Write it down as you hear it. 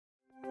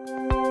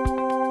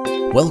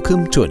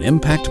Welcome to an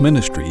Impact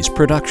Ministries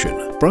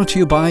production, brought to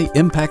you by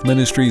Impact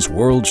Ministries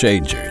World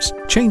Changers,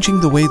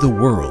 changing the way the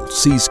world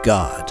sees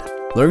God.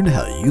 Learn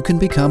how you can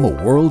become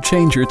a world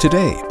changer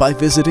today by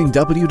visiting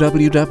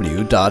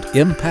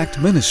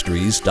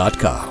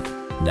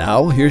www.impactministries.com.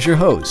 Now, here's your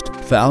host,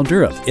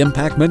 founder of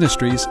Impact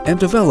Ministries and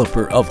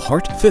developer of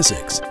Heart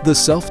Physics, the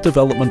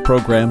self-development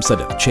programs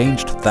that have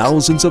changed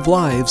thousands of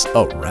lives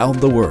around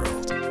the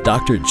world,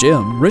 Dr.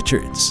 Jim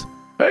Richards.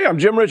 Hey, I'm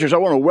Jim Richards. I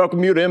want to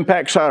welcome you to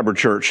Impact Cyber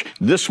Church.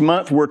 This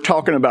month, we're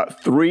talking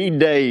about 3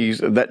 days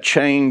that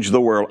changed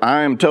the world.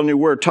 I am telling you,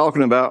 we're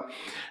talking about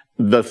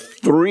the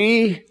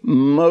 3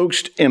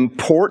 most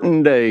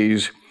important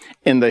days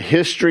in the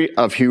history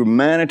of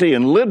humanity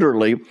and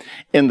literally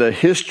in the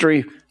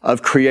history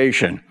of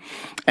creation.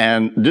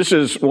 And this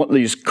is one of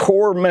these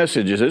core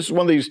messages. This is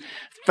one of these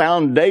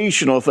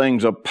foundational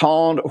things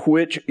upon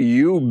which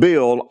you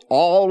build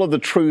all of the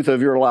truth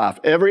of your life.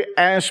 Every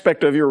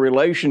aspect of your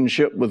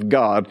relationship with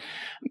God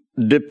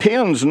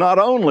depends not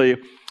only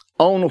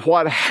on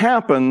what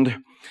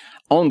happened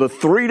on the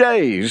 3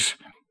 days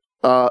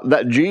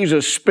that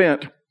Jesus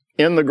spent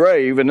in the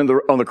grave and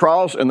on the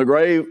cross, in the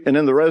grave, and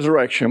in the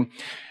resurrection,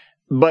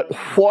 but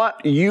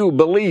what you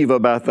believe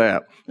about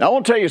that. Now, I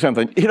want to tell you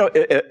something. You know,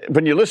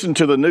 when you listen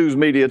to the news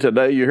media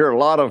today, you hear a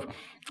lot of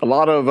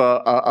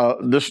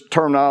this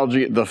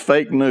terminology, the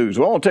fake news.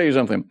 Well, I want to tell you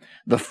something.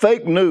 The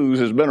fake news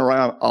has been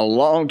around a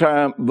long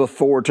time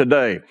before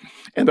today.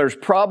 And there's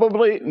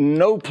probably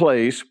no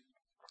place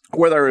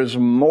where there is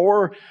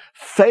more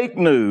fake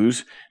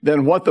news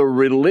than what the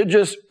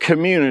religious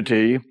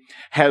community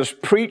has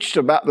preached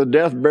about the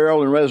death,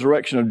 burial, and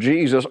resurrection of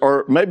Jesus,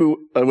 or maybe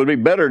it would be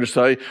better to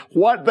say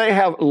what they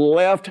have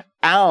left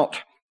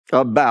out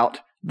about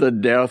the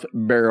death,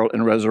 burial,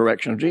 and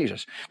resurrection of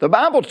Jesus. The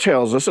Bible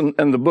tells us in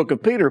the book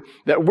of Peter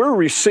that we're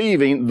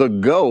receiving the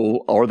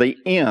goal or the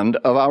end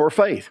of our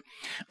faith.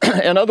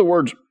 In other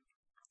words,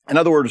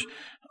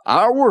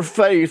 our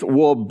faith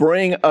will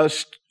bring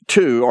us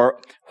to or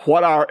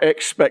what our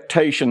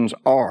expectations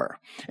are.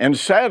 And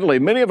sadly,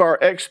 many of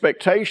our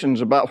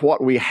expectations about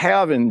what we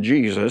have in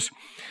Jesus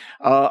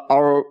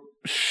are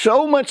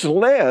so much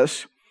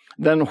less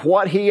than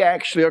what he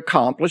actually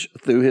accomplished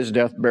through his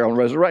death, burial, and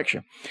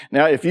resurrection.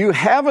 Now, if you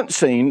haven't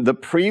seen the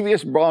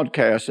previous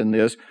broadcast in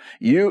this,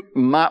 you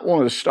might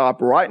want to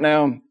stop right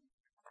now,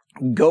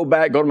 go to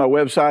my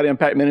website,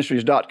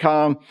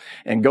 impactministries.com,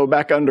 and go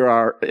back under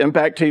our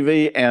Impact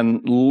TV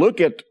and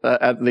look at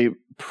the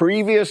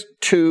previous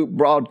 2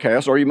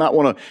 broadcasts, or you might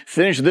want to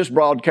finish this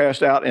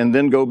broadcast out and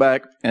then go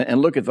back and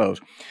look at those,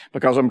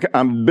 because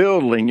I'm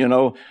building,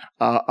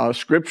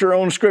 scripture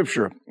on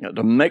scripture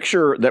to make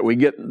sure that we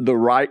get the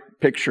right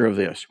picture of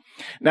this.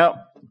 Now,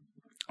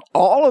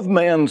 all of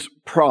man's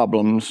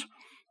problems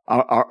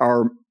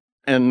are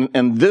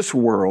in this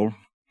world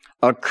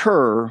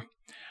occur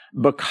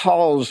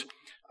because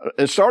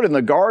it started in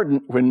the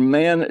garden when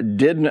man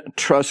didn't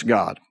trust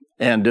God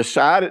and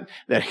decided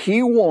that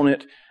he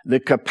wanted the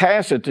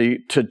capacity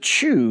to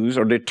choose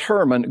or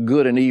determine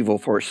good and evil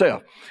for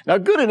itself. Now,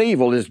 good and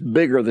evil is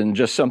bigger than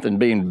just something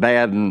being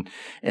bad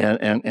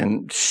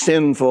and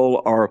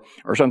sinful or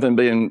something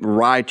being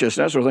righteous,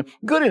 that sort of thing.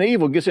 Good and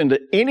evil gets into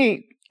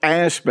any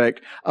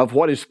aspect of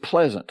what is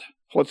pleasant,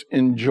 what's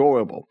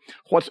enjoyable,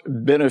 what's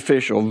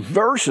beneficial,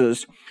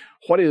 versus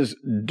what is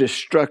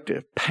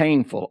destructive,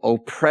 painful,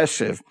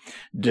 oppressive,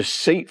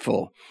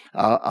 deceitful,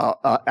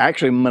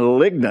 actually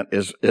malignant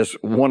is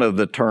one of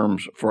the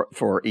terms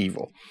for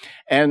evil.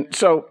 And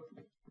so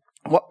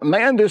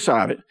man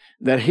decided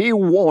that he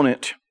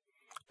wanted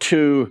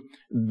to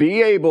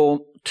be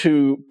able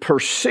to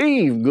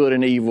perceive good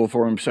and evil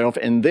for himself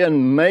and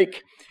then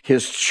make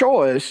his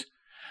choice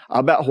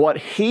about what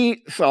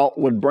he thought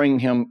would bring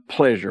him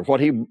pleasure,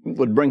 what he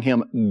would bring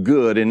him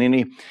good in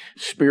any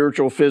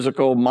spiritual,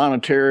 physical,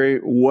 monetary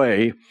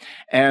way.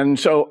 And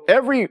so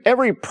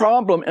every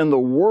problem in the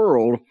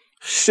world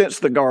since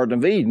the Garden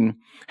of Eden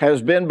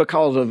has been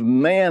because of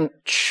man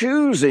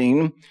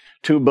choosing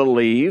to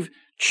believe,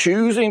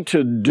 choosing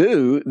to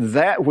do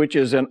that which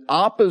is in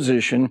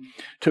opposition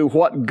to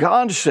what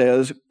God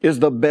says is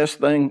the best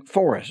thing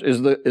for us,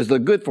 is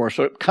the good for us.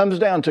 So it comes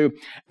down to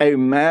a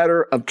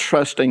matter of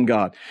trusting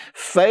God.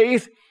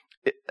 Faith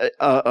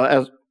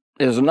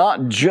is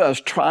not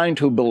just trying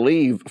to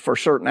believe for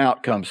certain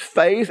outcomes.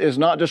 Faith is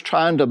not just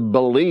trying to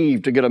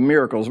believe to get a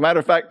miracle. As a matter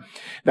of fact,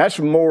 that's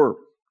more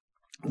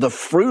the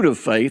fruit of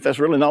faith. That's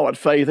really not what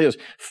faith is.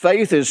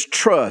 Faith is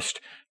trust.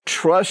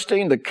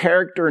 Trusting the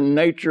character and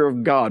nature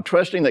of God,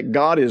 trusting that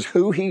God is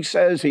who he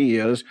says he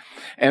is,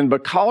 and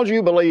because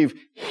you believe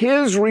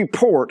his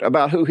report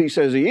about who he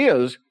says he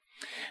is,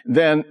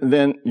 then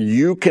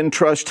you can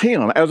trust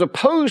him, as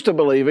opposed to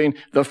believing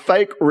the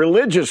fake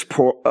religious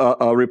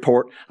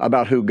report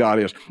about who God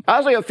is.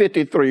 Isaiah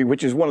 53,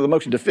 which is one of the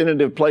most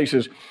definitive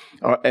places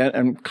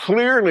and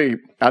clearly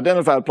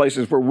identified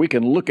places where we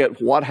can look at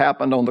what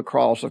happened on the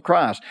cross of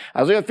Christ.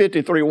 Isaiah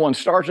 53:1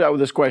 starts out with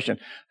this question: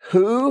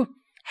 who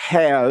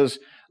has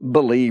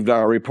believed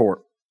our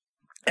report?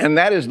 And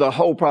that is the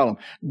whole problem.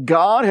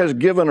 God has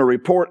given a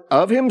report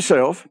of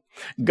himself.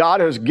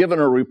 God has given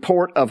a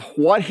report of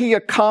what he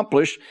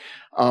accomplished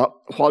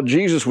while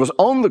Jesus was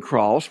on the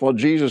cross, while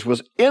Jesus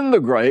was in the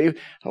grave,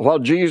 while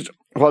Jesus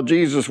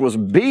was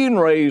being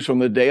raised from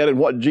the dead, and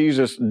what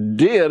Jesus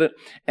did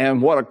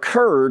and what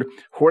occurred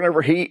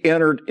whenever he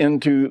entered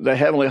into the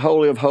heavenly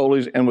holy of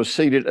holies and was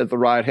seated at the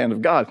right hand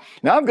of God.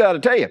 Now, I've got to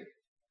tell you,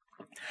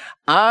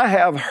 I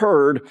have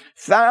heard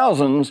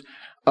thousands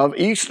of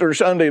Easter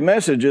Sunday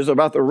messages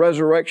about the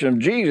resurrection of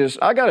Jesus.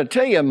 I got to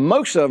tell you,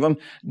 most of them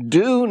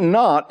do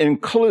not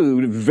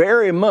include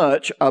very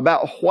much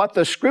about what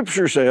the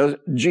Scripture says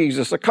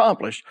Jesus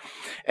accomplished.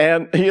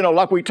 And,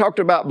 like we talked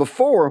about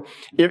before,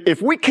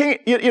 if we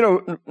can't,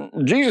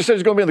 Jesus says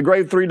he's going to be in the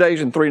grave 3 days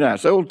and 3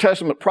 nights. The Old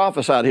Testament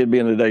prophesied he'd be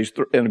in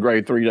the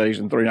grave 3 days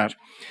and 3 nights.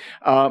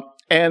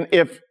 And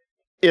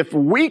if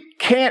we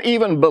can't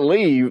even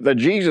believe that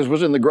Jesus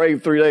was in the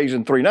grave 3 days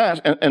and 3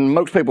 nights, and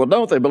most people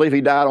don't, they believe he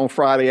died on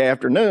Friday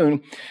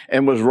afternoon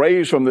and was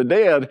raised from the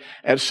dead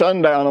at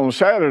sundown on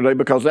Saturday,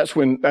 because that's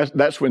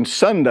when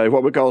Sunday,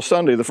 what we call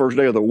Sunday, the first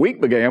day of the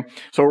week, began.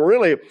 So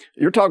really,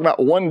 you're talking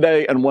about 1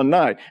 day and 1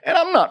 night. And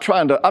I'm not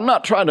trying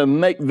to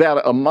make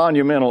that a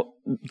monumental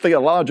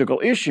theological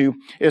issue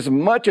as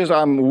much as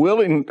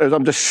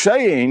I'm just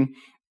saying,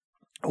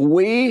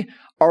 we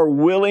are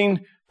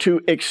willing to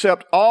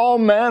accept all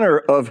manner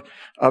of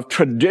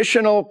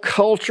traditional,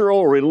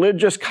 cultural,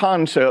 religious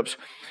concepts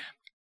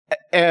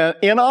and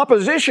in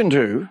opposition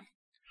to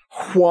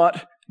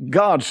what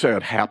God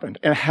said happened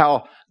and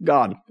how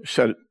God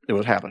said it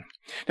would happen.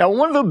 Now,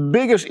 one of the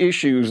biggest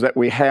issues that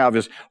we have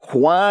is,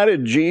 why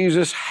did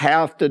Jesus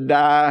have to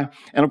die?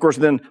 And of course,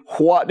 then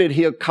what did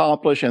he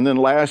accomplish? And then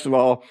last of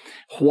all,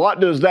 what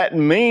does that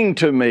mean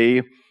to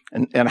me?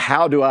 And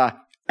how do I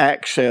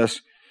access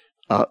it?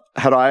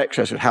 How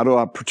do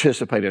I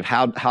participate in it?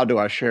 How do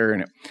I share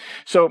in it?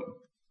 So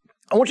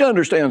I want you to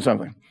understand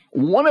something.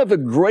 One of the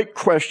great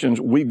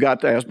questions we've got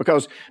to ask,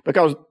 because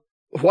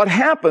what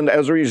happened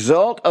as a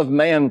result of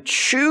man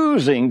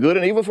choosing good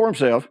and evil for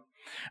himself,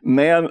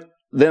 man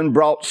then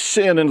brought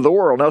sin into the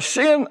world. Now,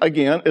 sin,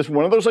 again, is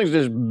one of those things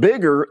that's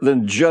bigger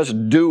than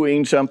just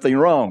doing something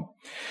wrong.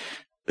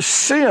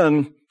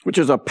 Sin, which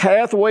is a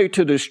pathway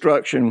to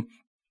destruction,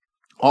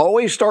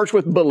 always starts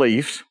with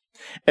beliefs,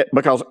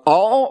 because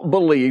all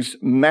beliefs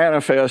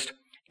manifest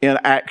in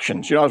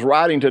actions. I was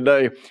writing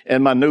today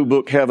in my new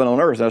book, Heaven on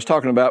Earth, and I was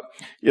talking about,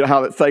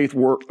 how that faith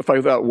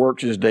without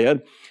works is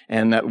dead,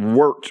 and that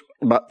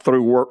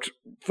through works,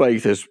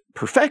 faith is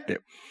perfected.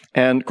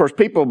 And of course,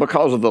 people,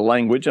 because of the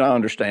language, and I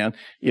understand,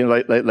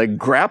 they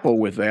grapple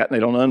with that, and they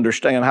don't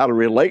understand how to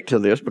relate to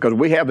this, because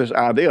we have this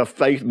idea of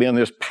faith being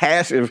this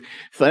passive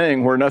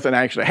thing where nothing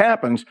actually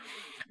happens.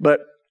 But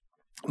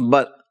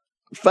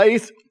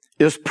faith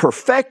is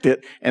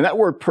perfected, and that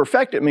word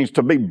perfected means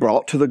to be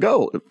brought to the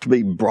goal, to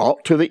be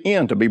brought to the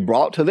end, to be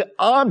brought to the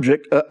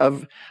object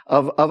of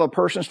a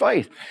person's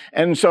faith.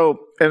 And so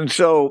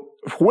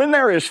when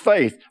there is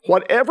faith,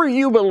 whatever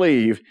you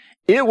believe,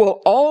 it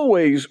will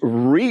always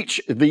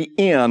reach the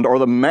end or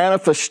the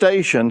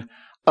manifestation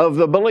of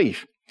the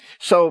belief.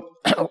 So,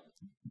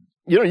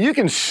 you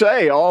can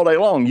say all day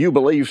long you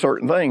believe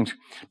certain things,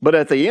 but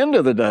at the end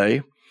of the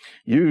day,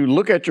 you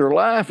look at your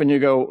life and you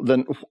go,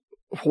 then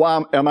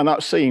why am I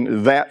not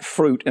seeing that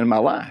fruit in my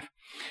life?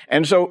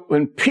 And so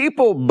when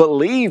people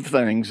believe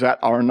things that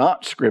are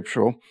not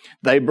scriptural,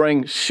 they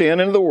bring sin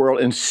into the world.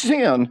 And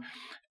sin,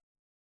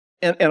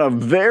 in a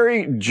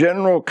very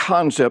general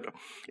concept,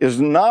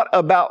 is not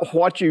about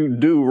what you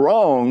do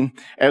wrong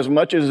as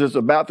much as it's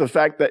about the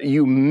fact that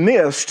you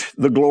missed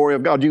the glory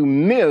of God. You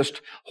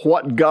missed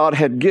what God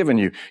had given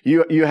you.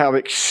 You have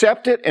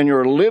accepted and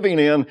you're living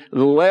in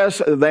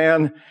less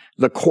than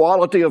the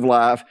quality of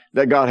life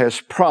that God has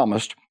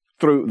promised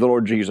through the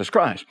Lord Jesus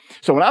Christ.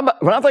 So when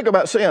I think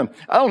about sin,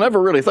 I don't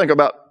ever really think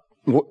about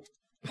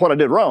what I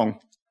did wrong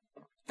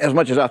as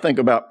much as I think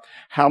about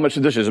how much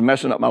this is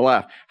messing up my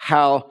life,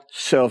 how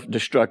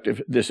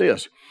self-destructive this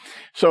is.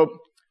 So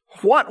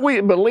what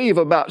we believe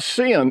about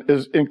sin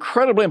is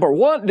incredibly important.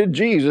 What did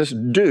Jesus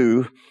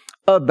do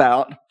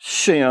about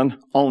sin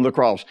on the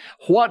cross?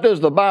 What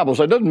does the Bible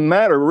say? It doesn't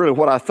matter really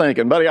what I think.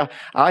 And buddy,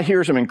 I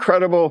hear some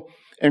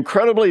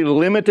incredibly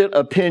limited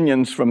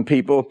opinions from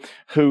people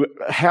who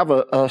have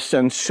a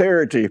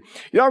sincerity.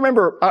 I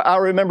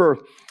remember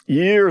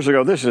years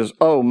ago, this is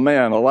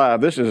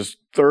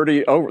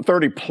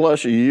 30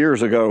 plus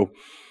years ago,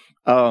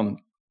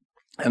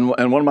 and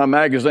one of my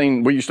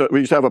magazines, we used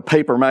to have a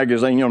paper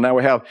magazine. Now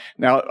we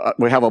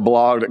have a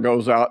blog that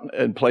goes out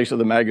in place of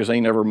the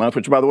magazine every month.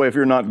 Which, by the way, if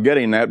you're not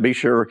getting that, be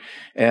sure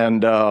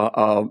and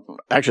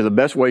actually the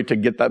best way to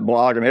get that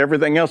blog and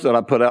everything else that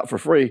I put out for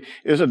free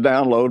is to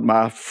download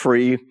my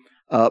free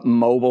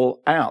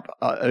mobile app.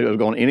 It'll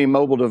go on any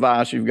mobile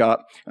device you've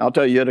got. I'll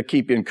tell you, it'll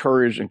keep you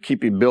encouraged and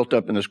keep you built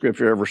up in the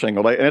Scripture every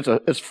single day. And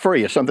it's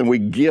free. It's something we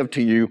give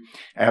to you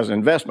as an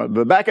investment.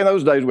 But back in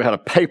those days, we had a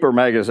paper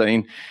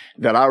magazine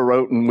that I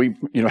wrote, and we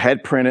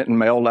had printed and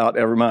mailed out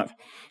every month.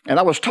 And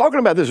I was talking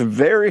about this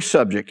very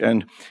subject.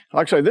 And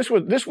like I say, this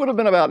would have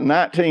been about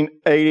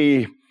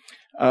 1980,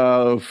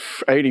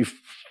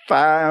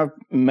 85,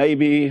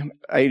 maybe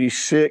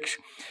 86.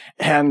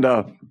 And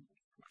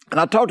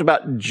I talked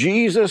about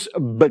Jesus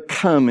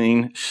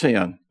becoming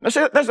sin. That's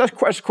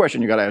the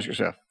question you got to ask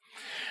yourself.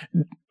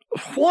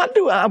 What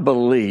do I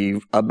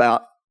believe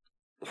about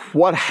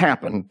what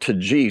happened to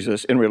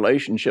Jesus in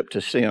relationship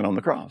to sin on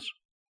the cross?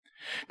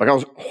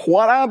 Because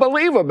what I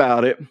believe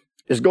about it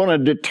is going to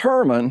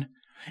determine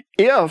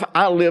if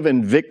I live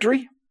in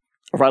victory,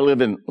 or if I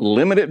live in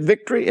limited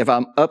victory, if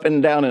I'm up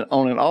and down and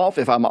on and off,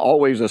 if I'm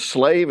always a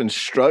slave and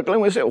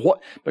struggling with it.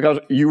 Because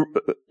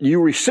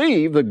you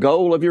receive the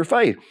goal of your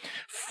faith.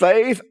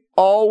 Faith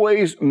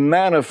always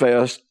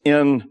manifests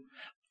in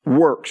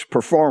works,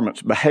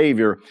 performance,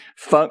 behavior,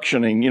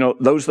 functioning,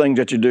 those things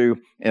that you do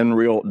in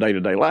real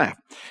day-to-day life.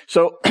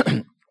 So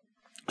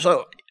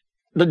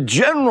the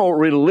general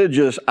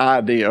religious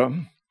idea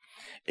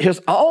is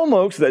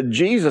almost that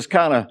Jesus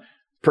kind of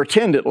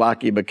pretended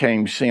like he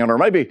became sin, or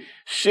maybe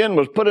sin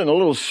was put in a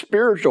little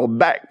spiritual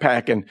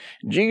backpack and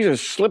Jesus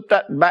slipped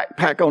that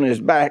backpack on his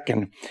back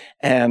and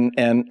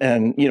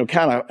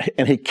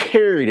he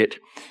carried it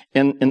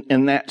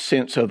in that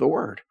sense of the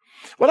word.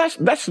 Well,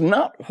 that's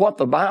not what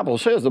the Bible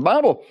says. The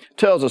Bible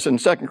tells us in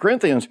 2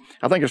 Corinthians,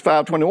 I think it's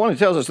 5:21, it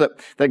tells us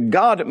that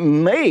God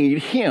made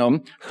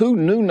him who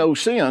knew no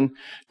sin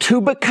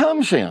to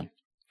become sin.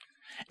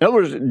 In other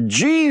words,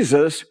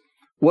 Jesus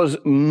was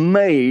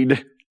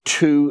made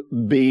to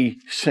be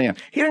sin.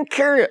 He didn't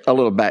carry a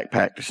little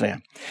backpack to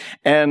sin.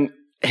 And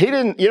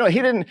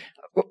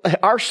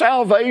our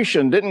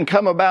salvation didn't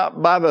come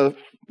about by the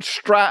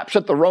stripes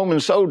that the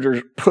Roman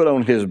soldiers put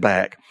on his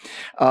back.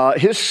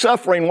 His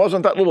suffering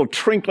wasn't that little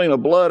trickling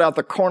of blood out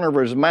the corner of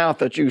his mouth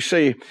that you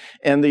see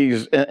in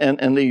these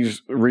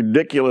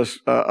ridiculous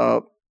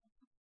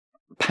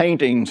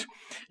paintings,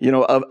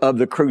 of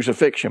the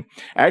crucifixion.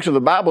 Actually,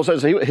 the Bible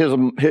says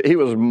he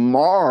was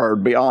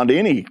marred beyond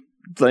anything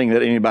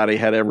that anybody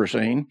had ever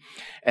seen,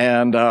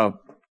 and that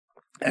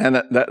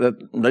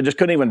they just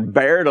couldn't even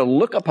bear to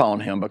look upon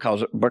him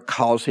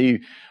because he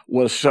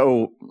was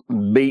so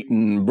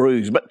beaten,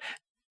 bruised. But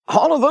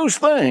all of those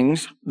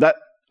things that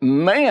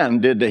man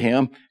did to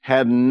him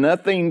had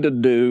nothing to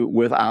do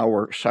with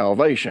our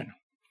salvation.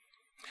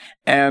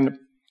 And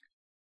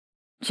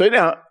see,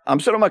 now I'm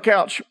sitting on my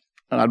couch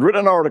and I'd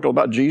written an article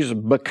about Jesus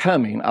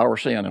becoming our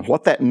sin and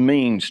what that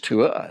means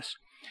to us.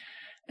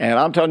 And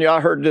I'm telling you, I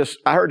heard this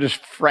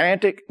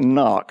frantic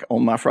knock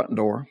on my front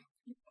door.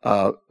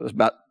 It was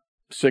about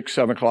 6,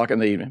 7 o'clock in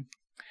the evening.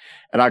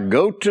 And I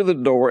go to the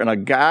door, and a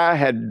guy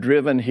had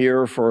driven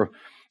here for,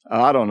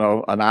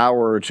 an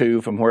hour or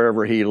two from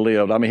wherever he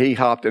lived. I mean, he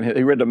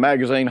read the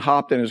magazine,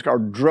 hopped in his car,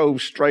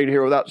 drove straight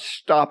here without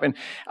stopping.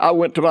 I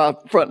went to my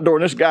front door,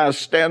 and this guy's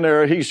standing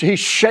there. He's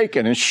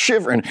shaking and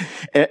shivering,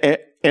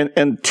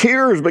 and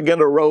tears began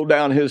to roll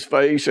down his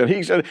face. And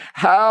he said,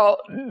 "How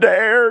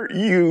dare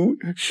you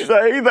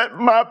say that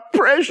my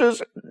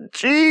precious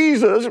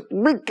Jesus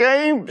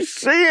became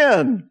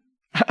sin?"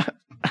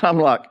 I'm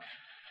like,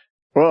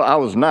 well, I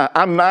was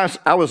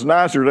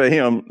nicer to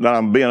him than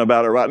I'm being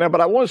about it right now.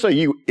 But I want to say,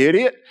 you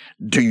idiot,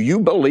 do you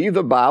believe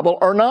the Bible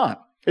or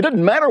not? It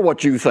doesn't matter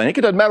what you think.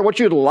 It doesn't matter what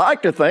you'd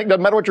like to think. It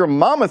doesn't matter what your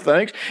mama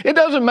thinks. It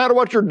doesn't matter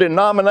what your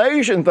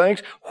denomination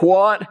thinks.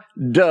 What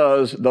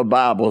does the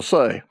Bible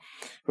say?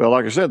 Well,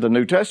 like I said, the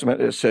New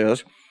Testament, it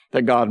says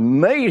that God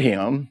made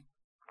him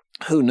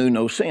who knew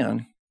no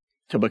sin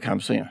to become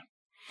sin.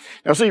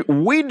 Now, see,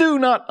 we do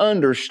not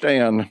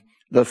understand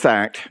the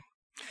fact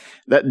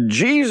that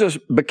Jesus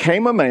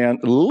became a man,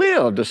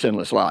 lived a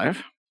sinless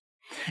life,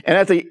 and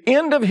at the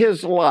end of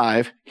his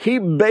life, he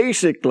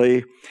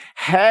basically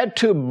had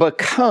to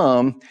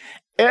become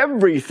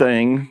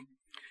everything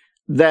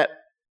that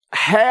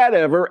had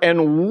ever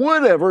and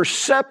would ever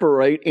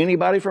separate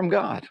anybody from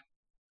God.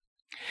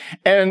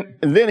 And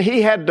then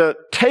he had to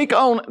take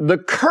on the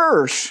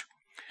curse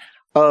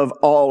of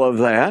all of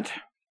that,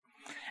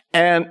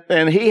 and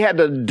he had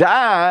to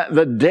die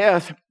the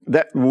death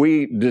that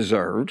we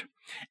deserved,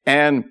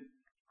 and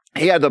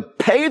he had to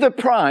pay the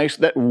price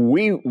that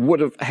we would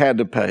have had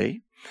to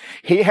pay.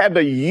 He had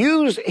to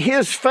use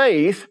his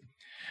faith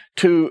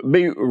to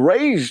be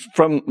raised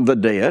from the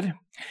dead.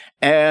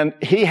 And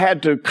he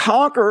had to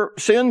conquer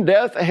sin,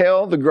 death,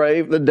 hell, the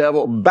grave, the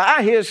devil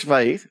by his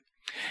faith.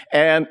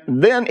 And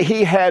then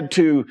he had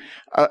to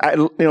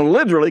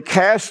literally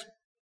cast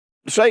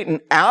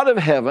Satan out of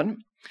heaven,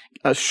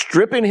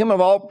 stripping him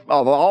of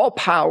all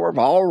power, of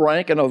all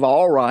rank, and of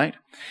all right.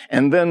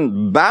 And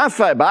then by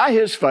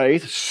his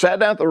faith, sat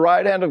down at the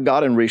right hand of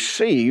God and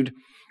received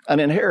an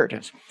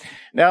inheritance.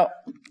 Now,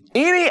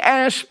 any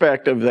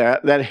aspect of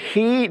that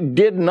he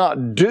did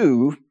not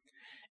do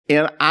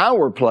in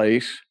our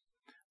place,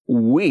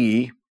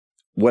 we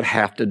would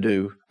have to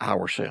do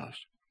ourselves.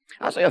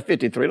 Isaiah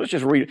 53, let's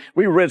just read it.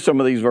 We read some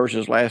of these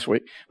verses last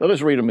week, but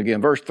let's read them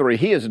again. Verse 3,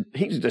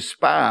 he's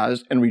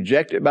despised and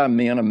rejected by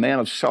men, a man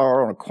of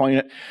sorrow and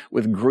acquainted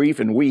with grief,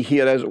 and we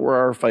hid, as it were,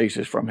 our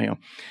faces from him.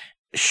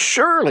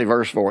 surely,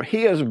 verse 4,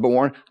 he has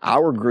borne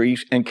our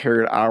griefs and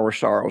carried our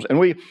sorrows. And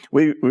we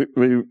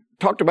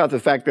talked about the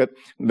fact that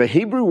the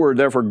Hebrew word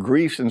there for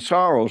griefs and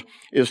sorrows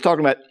is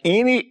talking about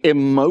any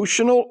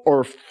emotional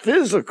or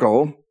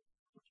physical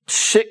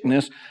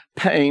sickness,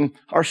 pain,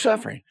 or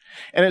suffering.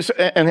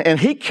 And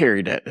he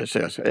carried that, it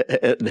says.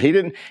 He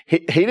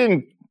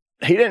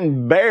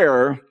didn't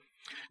bear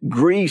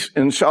griefs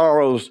and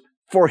sorrows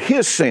for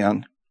his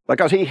sin,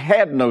 because he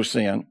had no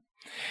sin.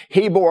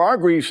 He bore our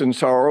griefs and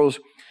sorrows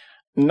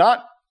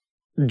not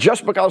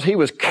just because he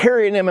was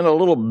carrying them in a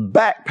little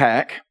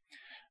backpack,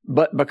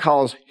 but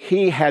because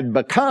he had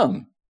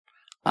become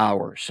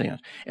our sin.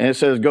 And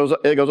it goes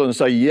on to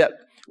say, yet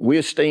we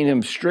esteem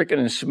him stricken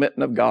and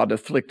smitten of God,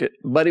 afflicted,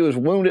 but he was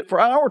wounded for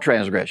our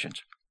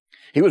transgressions.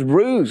 He was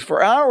bruised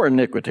for our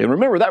iniquity. And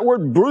remember, that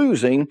word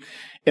bruising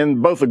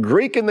in both the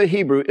Greek and the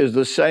Hebrew is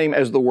the same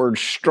as the word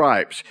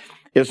stripes.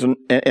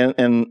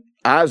 And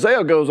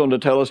Isaiah goes on to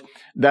tell us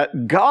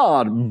that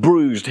God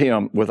bruised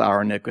him with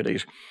our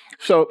iniquities.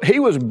 So he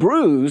was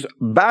bruised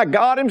by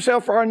God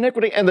himself for our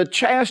iniquity, and the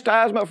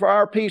chastisement for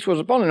our peace was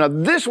upon him. Now,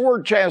 this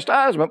word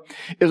chastisement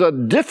is a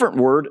different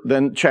word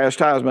than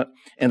chastisement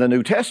in the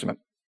New Testament.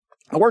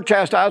 The word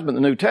chastisement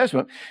in the New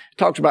Testament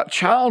talks about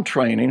child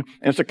training,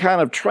 and it's a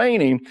kind of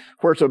training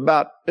where it's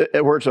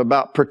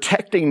about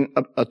protecting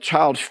a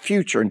child's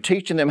future and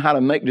teaching them how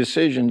to make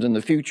decisions in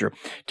the future,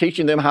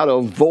 teaching them how to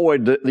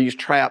avoid these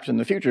traps in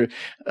the future.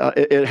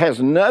 It has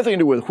nothing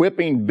to do with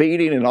whipping,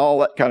 beating, and all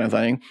that kind of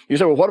thing. You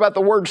say, well, what about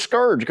the word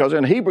scourge? Because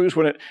in Hebrews,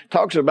 when it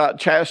talks about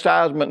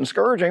chastisement and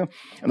scourging,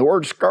 and the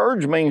word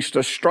scourge means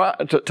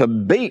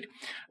to beat.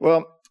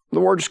 Well, the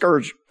word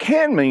scourge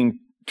can mean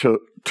to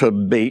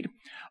beat,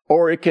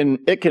 or it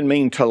can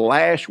mean to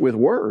lash with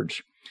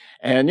words.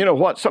 And you know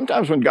what?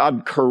 Sometimes when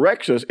God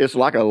corrects us, it's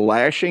like a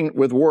lashing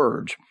with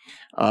words.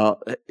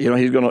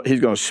 He's going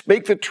to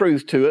speak the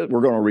truth to it.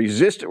 We're going to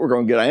resist it. We're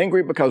going to get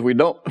angry because we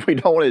don't want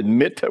to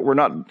admit that we're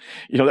not,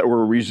 that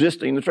we're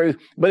resisting the truth.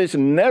 But it's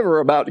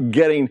never about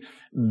getting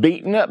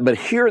beaten up. But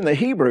here in the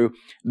Hebrew,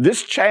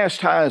 this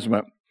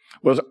chastisement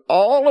was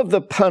all of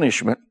the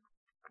punishment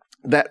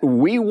that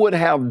we would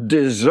have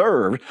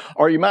deserved,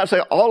 or you might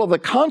say all of the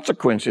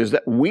consequences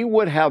that we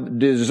would have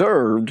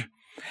deserved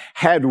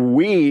had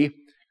we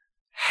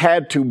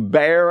had to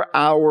bear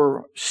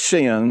our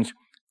sins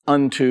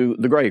unto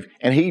the grave.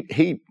 And he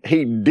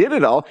did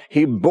it all.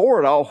 He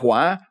bore it all.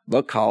 Why?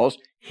 Because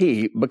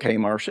he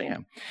became our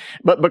sin.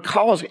 But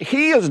because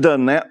he has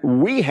done that,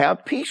 we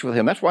have peace with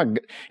him. That's why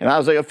in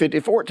Isaiah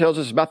 54 it tells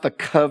us about the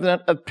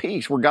covenant of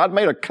peace, where God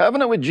made a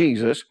covenant with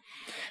Jesus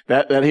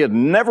that he had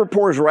never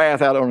pour his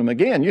wrath out on him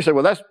again. You say,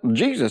 well, that's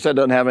Jesus. That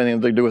doesn't have anything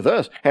to do with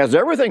us. It has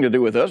everything to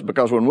do with us,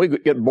 because when we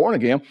get born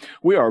again,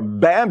 we are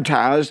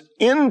baptized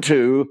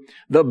into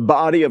the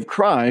body of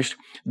Christ.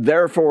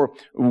 Therefore,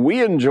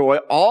 we enjoy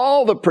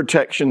all the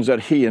protections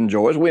that he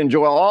enjoys. We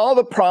enjoy all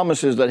the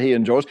promises that he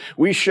enjoys.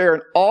 We share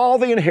in all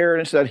the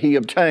inheritance that he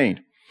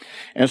obtained.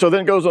 And so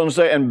then it goes on to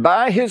say, and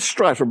by his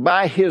stripes, or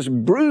by his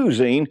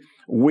bruising,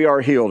 we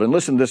are healed. And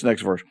listen to this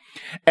next verse.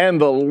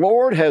 And the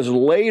Lord has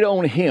laid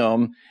on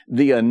him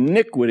the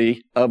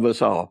iniquity of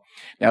us all.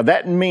 Now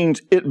that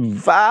means it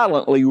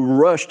violently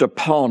rushed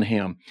upon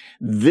him.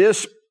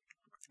 This,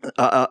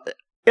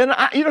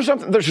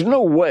 something, there's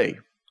no way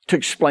to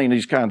explain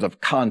these kinds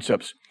of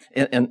concepts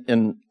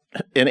in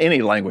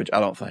any language, I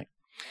don't think.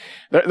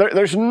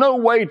 There's no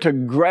way to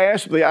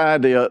grasp the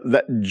idea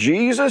that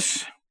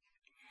Jesus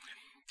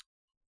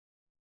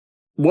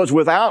was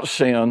without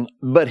sin,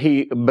 but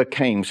he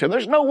became sin.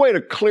 There's no way to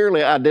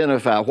clearly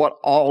identify what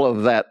all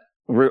of that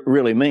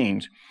really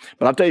means.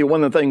 But I'll tell you,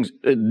 one of the things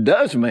it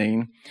does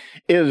mean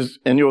is,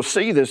 and you'll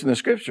see this in the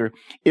scripture,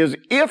 is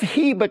if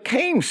he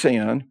became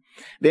sin,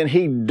 then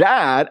he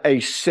died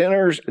a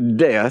sinner's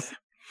death,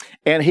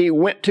 and he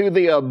went to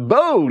the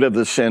abode of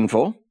the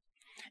sinful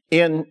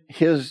in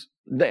his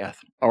death,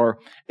 or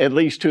at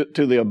least to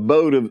the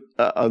abode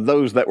of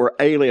those that were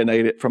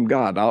alienated from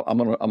God. I'm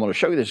going to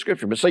show you this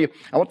scripture. But see,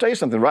 I want to tell you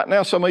something. Right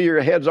now, some of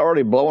your head's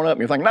already blowing up,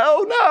 and you're thinking,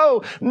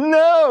 no,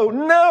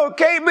 it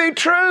can't be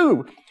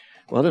true.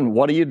 Well, then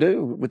what do you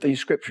do with these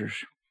scriptures?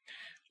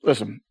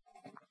 Listen,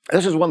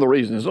 this is one of the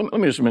reasons. Let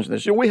me just mention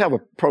this. We have a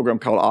program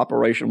called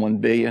Operation 1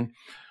 Billion,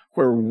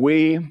 where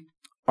we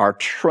are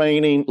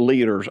training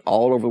leaders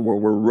all over the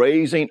world. We're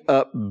raising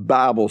up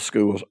Bible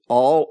schools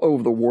all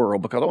over the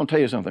world, because I want to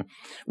tell you something.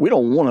 We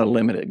don't want a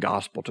limited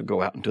gospel to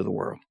go out into the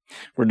world.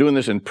 We're doing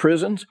this in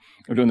prisons.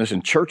 We're doing this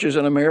in churches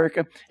in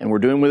America, and we're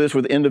doing this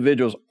with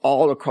individuals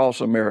all across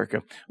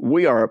America.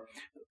 We are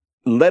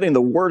letting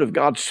the Word of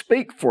God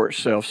speak for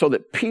itself so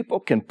that people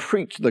can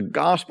preach the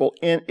gospel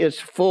in its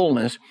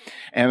fullness.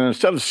 And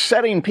instead of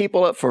setting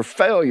people up for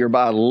failure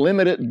by a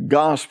limited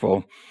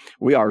gospel,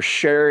 we are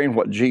sharing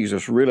what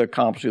Jesus really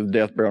accomplished with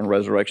death, burial, and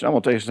resurrection. I'm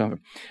going to tell you something.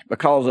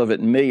 Because of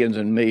it, millions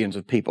and millions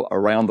of people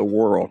around the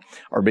world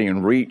are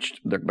being reached.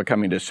 They're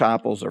becoming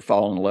disciples. They're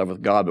falling in love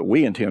with God. But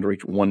we intend to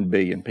reach 1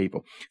 billion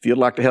people. If you'd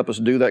like to help us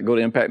do that, go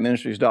to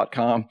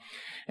impactministries.com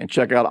and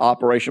check out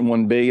Operation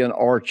 1 Billion,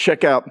 or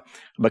check out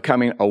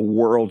Becoming a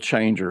World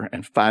Changer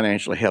and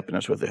financially helping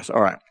us with this.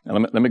 All right, now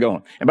let me go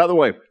on. And by the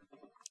way,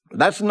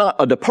 that's not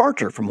a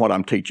departure from what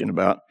I'm teaching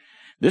about.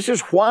 This is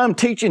why I'm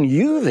teaching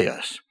you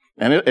this.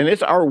 And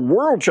it's our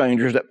world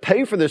changers that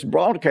pay for this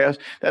broadcast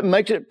that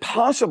makes it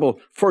possible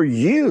for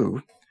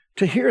you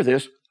to hear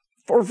this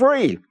for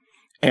free.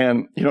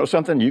 And you know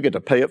something? You get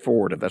to pay it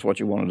forward if that's what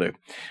you want to do.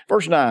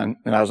 Verse 9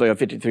 in Isaiah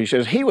 53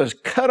 says, He was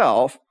cut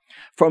off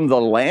from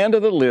the land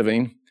of the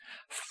living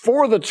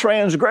for the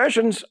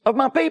transgressions of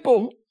my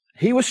people.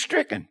 He was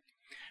stricken.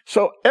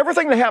 So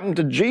everything that happened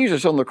to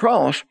Jesus on the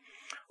cross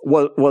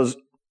was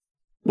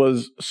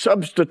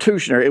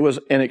substitutionary. It was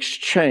an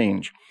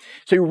exchange.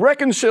 See,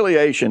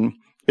 reconciliation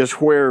is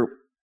where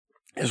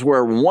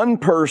one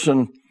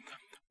person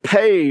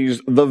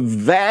pays the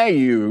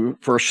value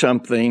for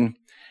something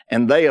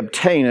and they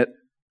obtain it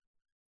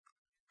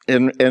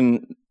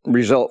in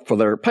result for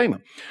their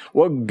payment.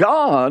 Well,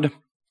 God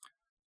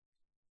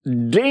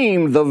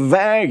deemed the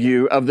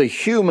value of the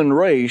human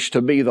race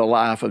to be the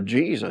life of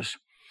Jesus,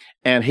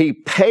 and He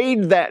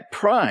paid that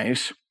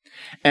price.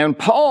 And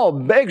Paul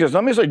begs us,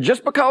 let me say,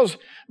 just because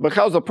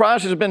the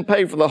price has been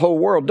paid for the whole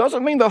world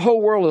doesn't mean the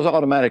whole world is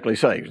automatically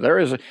saved. There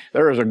is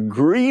a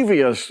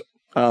grievous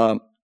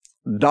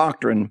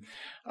doctrine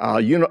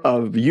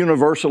of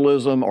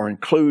universalism or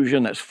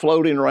inclusion that's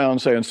floating around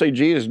saying, see,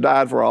 Jesus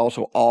died for all,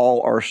 so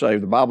all are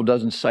saved. The Bible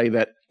doesn't say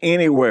that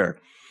anywhere.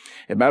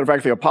 As a matter of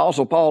fact, the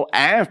Apostle Paul,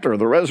 after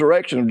the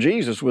resurrection of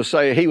Jesus, was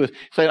saying,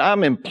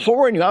 I'm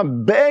imploring you,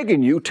 I'm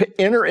begging you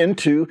to enter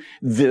into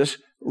this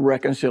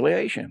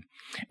reconciliation.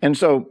 And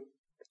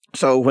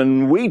so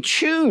when we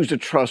choose to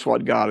trust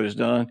what God has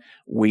done,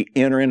 we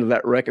enter into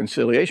that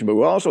reconciliation, but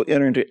we also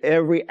enter into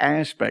every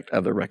aspect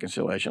of the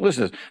reconciliation.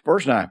 Listen to this,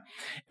 verse 9.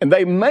 And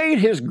they made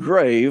His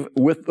grave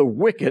with the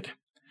wicked,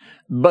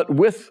 but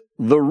with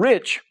the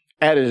rich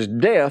at His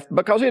death,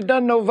 because He had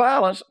done no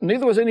violence,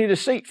 neither was any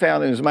deceit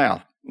found in His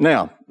mouth.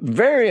 Now,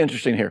 very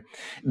interesting here.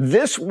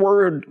 This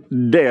word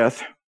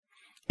death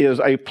is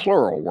a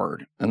plural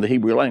word in the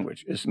Hebrew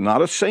language. It's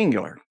not a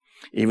singular,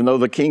 even though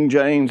the King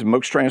James and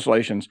most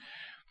translations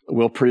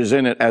will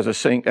present it as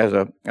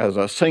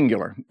a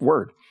singular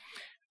word.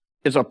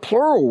 It's a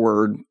plural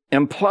word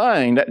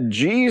implying that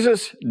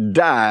Jesus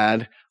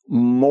died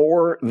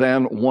more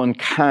than one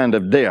kind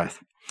of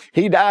death.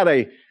 He died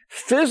a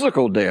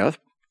physical death.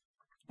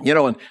 You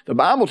know, and the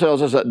Bible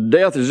tells us that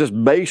death is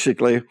just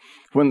basically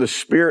when the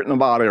spirit and the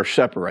body are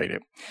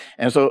separated.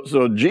 And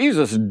so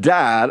Jesus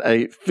died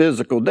a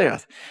physical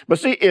death. But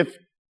see, if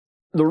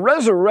the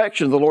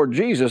resurrection of the Lord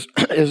Jesus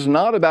is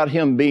not about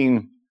Him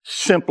being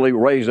simply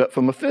raised up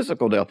from a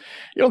physical death.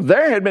 You know,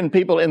 there had been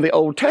people in the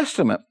Old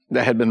Testament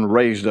that had been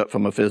raised up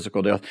from a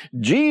physical death.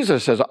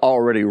 Jesus has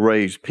already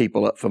raised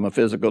people up from a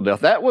physical death.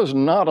 That was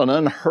not an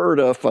unheard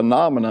of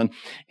phenomenon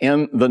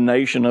in the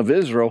nation of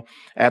Israel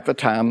at the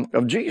time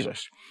of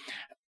Jesus.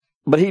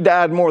 But He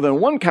died more than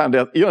one kind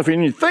of death. You know, if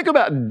you think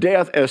about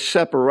death as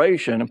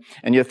separation,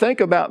 and you think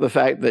about the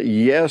fact that,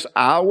 yes,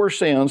 our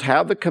sins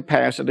have the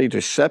capacity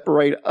to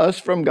separate us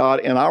from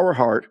God in our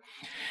heart,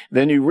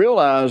 then you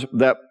realize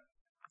that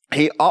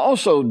He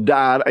also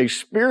died a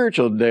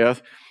spiritual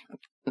death.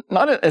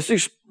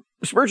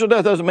 Spiritual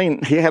death doesn't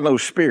mean He had no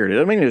spirit. It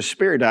doesn't mean His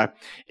spirit died.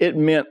 It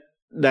meant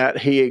that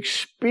He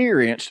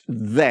experienced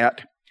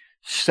that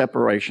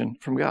separation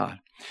from God.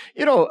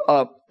 You know,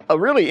 a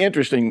really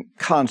interesting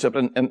concept,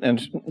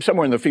 and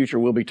somewhere in the future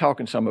we'll be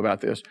talking some about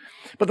this.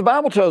 But the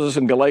Bible tells us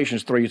in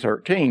Galatians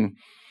 3:13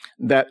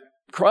 that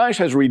Christ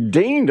has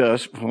redeemed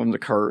us from the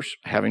curse,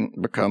 having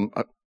become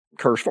a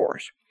curse for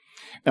us.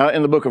 Now,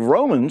 in the book of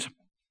Romans,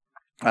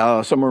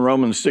 somewhere in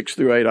Romans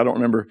 6-8, I don't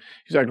remember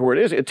exactly where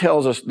it is, it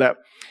tells us that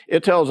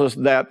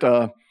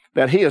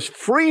He has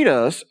freed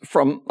us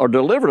from, or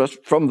delivered us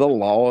from the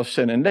law of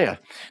sin and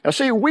death. Now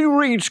see, we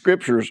read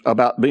scriptures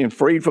about being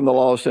freed from the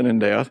law of sin and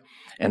death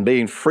and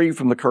being free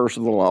from the curse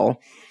of the law.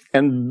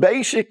 And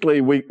basically,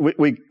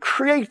 we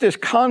create this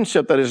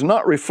concept that is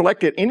not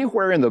reflected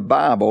anywhere in the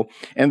Bible,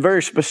 and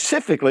very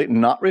specifically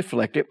not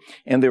reflected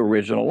in the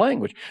original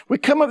language. We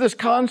come up with this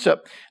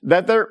concept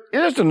that there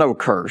is no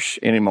curse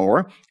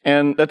anymore,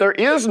 and that there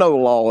is no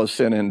law of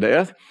sin and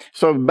death.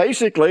 So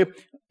basically,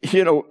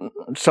 you know,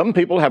 some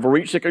people have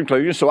reached the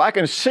conclusion, so I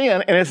can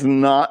sin and it's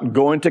not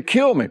going to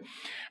kill me.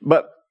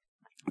 But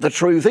the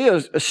truth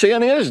is,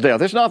 sin is death.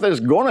 It's not that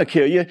it's going to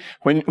kill you.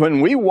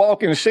 When we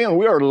walk in sin,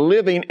 we are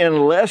living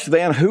in less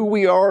than who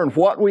we are and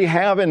what we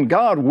have in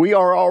God. We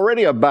are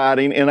already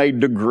abiding in a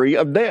degree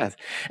of death.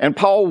 And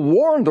Paul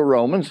warned the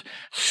Romans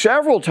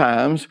several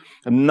times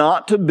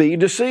not to be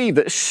deceived,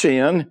 that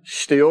sin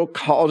still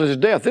causes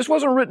death. This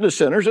wasn't written to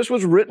sinners. This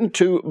was written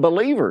to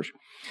believers.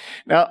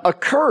 Now, a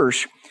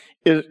curse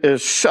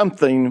is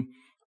something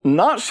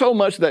not so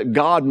much that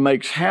God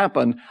makes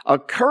happen. A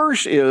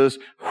curse is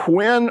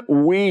when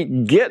we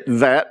get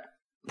that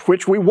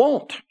which we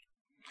want.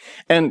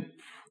 And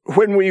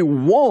when we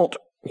want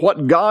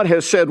what God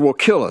has said will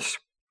kill us.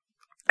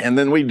 And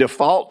then we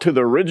default to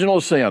the original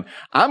sin.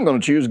 I'm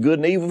going to choose good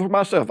and evil for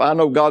myself. I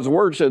know God's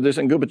word said this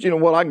isn't good, but you know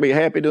what? I can be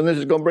happy doing this.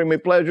 It's going to bring me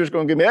pleasure. It's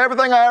going to give me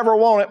everything I ever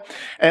wanted.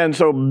 And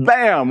so,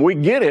 bam, we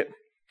get it.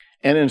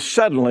 And then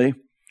suddenly,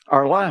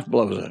 our life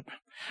blows up.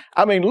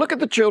 I mean, look at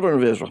the children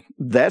of Israel.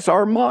 That's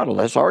our model.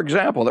 That's our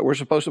example that we're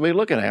supposed to be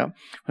looking at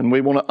when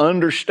we want to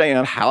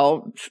understand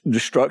how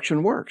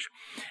destruction works.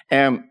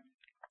 And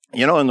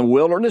you know, in the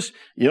wilderness,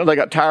 you know, they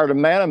got tired of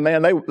manna.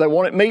 Man, they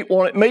wanted meat,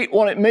 wanted meat,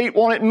 wanted meat,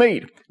 wanted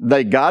meat.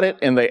 They got it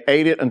and they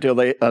ate it until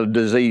a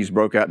disease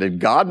broke out. Did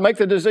God make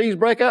the disease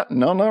break out?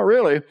 No, not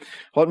really.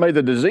 What made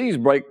the disease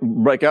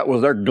break out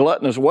was their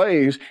gluttonous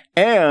ways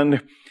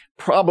and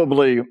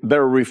probably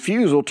their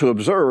refusal to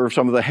observe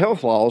some of the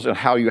health laws and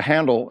how you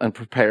handle and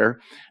prepare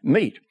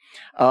meat.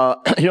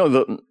 You know,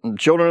 the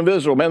children of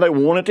Israel, man, they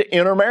wanted to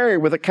intermarry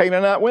with the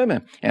Canaanite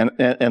women.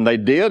 And they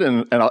did,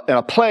 and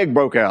a plague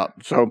broke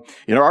out. So,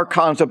 you know, our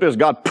concept is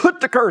God put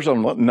the curse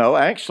on them. No,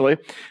 actually,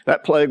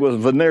 that plague was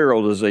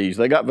venereal disease.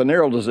 They got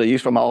venereal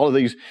disease from all of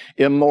these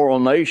immoral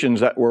nations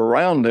that were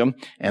around them,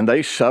 and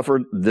they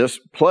suffered this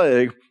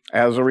plague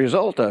as a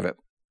result of it.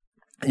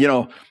 You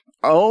know,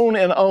 on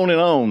and on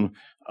and on.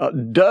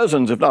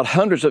 Dozens, if not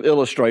hundreds of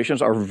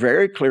illustrations are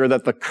very clear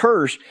that the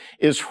curse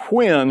is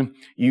when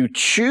you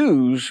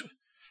choose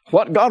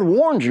what God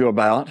warned you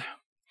about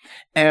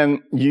and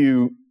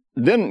you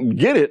then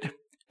get it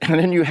and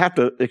then you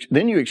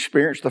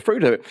experience the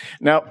fruit of it.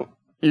 Now,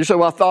 you say,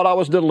 well, I thought I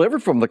was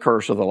delivered from the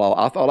curse of the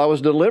law. I thought I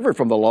was delivered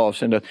from the law of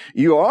sin.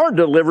 You are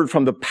delivered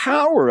from the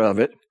power of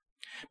it,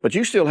 but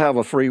you still have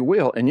a free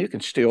will and you can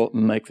still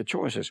make the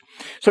choices.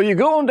 So you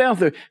go on down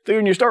through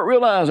and you start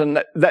realizing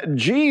that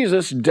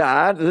Jesus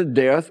died the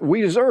death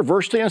we deserve.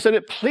 Verse 10 said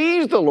it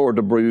pleased the Lord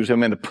to bruise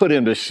him and to put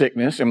him to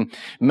sickness and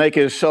make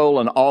his soul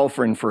an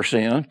offering for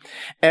sin.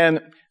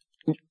 And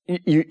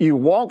you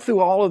walk through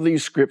all of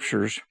these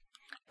scriptures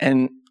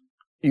and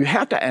you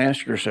have to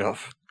ask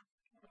yourself,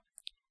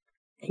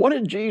 what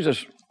did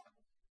Jesus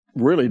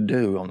really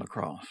do on the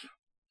cross?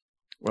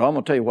 Well, I'm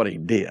going to tell you what he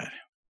did.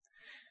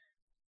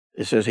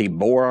 It says he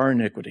bore our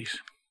iniquities.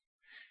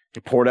 He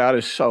poured out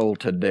his soul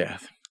to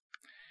death.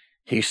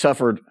 He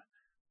suffered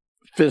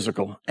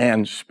physical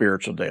and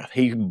spiritual death.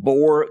 He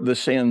bore the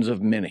sins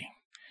of many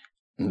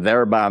and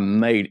thereby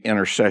made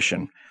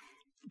intercession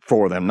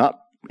for them. Not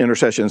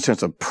intercession in the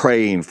sense of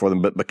praying for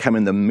them, but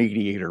becoming the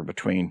mediator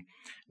between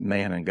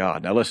man and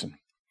God. Now listen,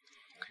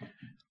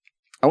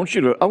 I want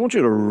you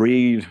to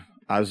read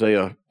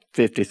Isaiah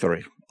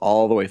 53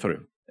 all the way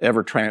through.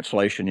 Every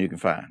translation you can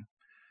find.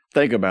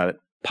 Think about it.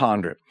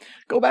 Ponder it.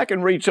 Go back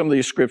and read some of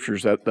these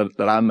scriptures that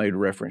I made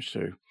reference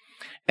to.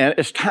 And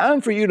it's time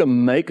for you to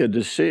make a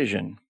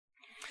decision,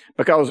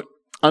 because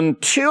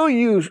until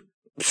you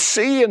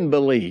see and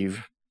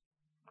believe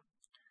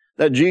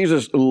that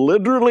Jesus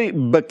literally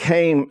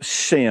became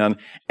sin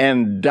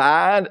and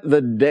died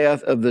the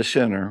death of the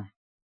sinner,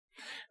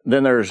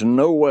 then there's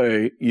no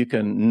way you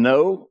can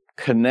know,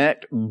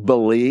 connect,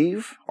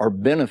 believe, or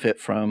benefit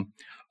from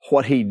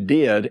what he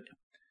did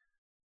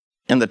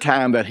in the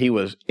time that he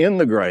was in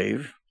the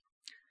grave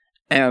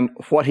and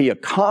what he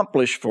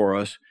accomplished for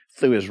us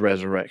through his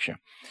resurrection.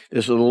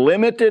 This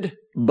limited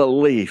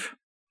belief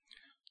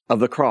of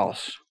the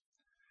cross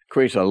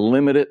creates a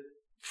limited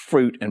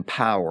fruit and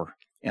power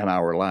in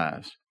our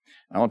lives.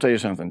 I want to tell you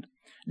something.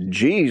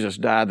 Jesus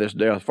died this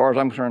death. As far as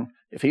I'm concerned,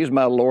 if he's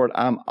my Lord,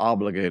 I'm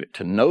obligated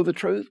to know the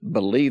truth,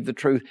 believe the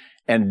truth,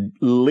 and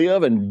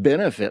live and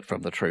benefit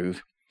from the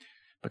truth,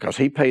 because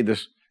he paid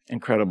this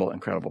incredible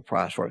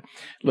price for it.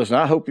 Listen,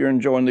 I hope you're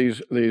enjoying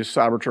these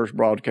Cyber Church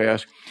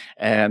broadcasts.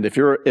 And if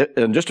you're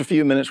in just a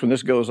few minutes when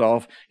this goes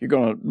off, you're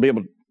going to be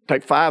able to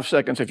take 5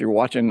 seconds if you're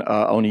watching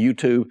on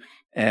YouTube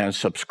and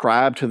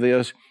subscribe to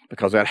this,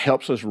 because that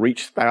helps us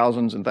reach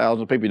thousands and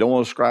thousands of people. You don't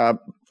want to subscribe,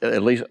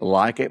 at least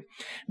like it.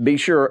 Be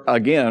sure,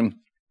 again,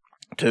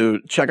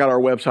 to check out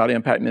our website,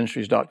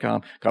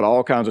 impactministries.com. Got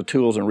all kinds of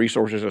tools and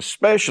resources,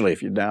 especially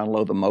if you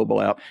download the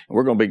mobile app. And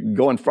we're going to be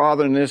going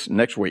farther than this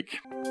next week.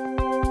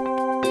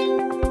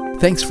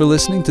 Thanks for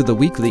listening to the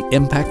weekly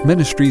Impact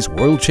Ministries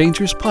World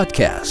Changers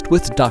podcast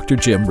with Dr.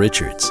 Jim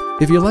Richards.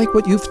 If you like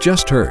what you've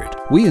just heard,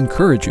 we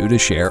encourage you to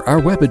share our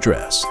web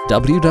address,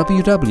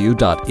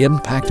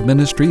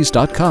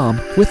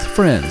 www.impactministries.com, with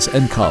friends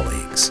and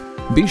colleagues.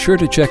 Be sure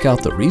to check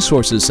out the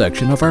resources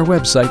section of our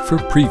website for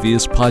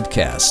previous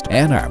podcasts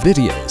and our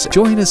videos.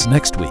 Join us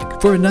next week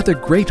for another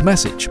great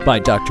message by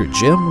Dr.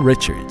 Jim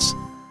Richards.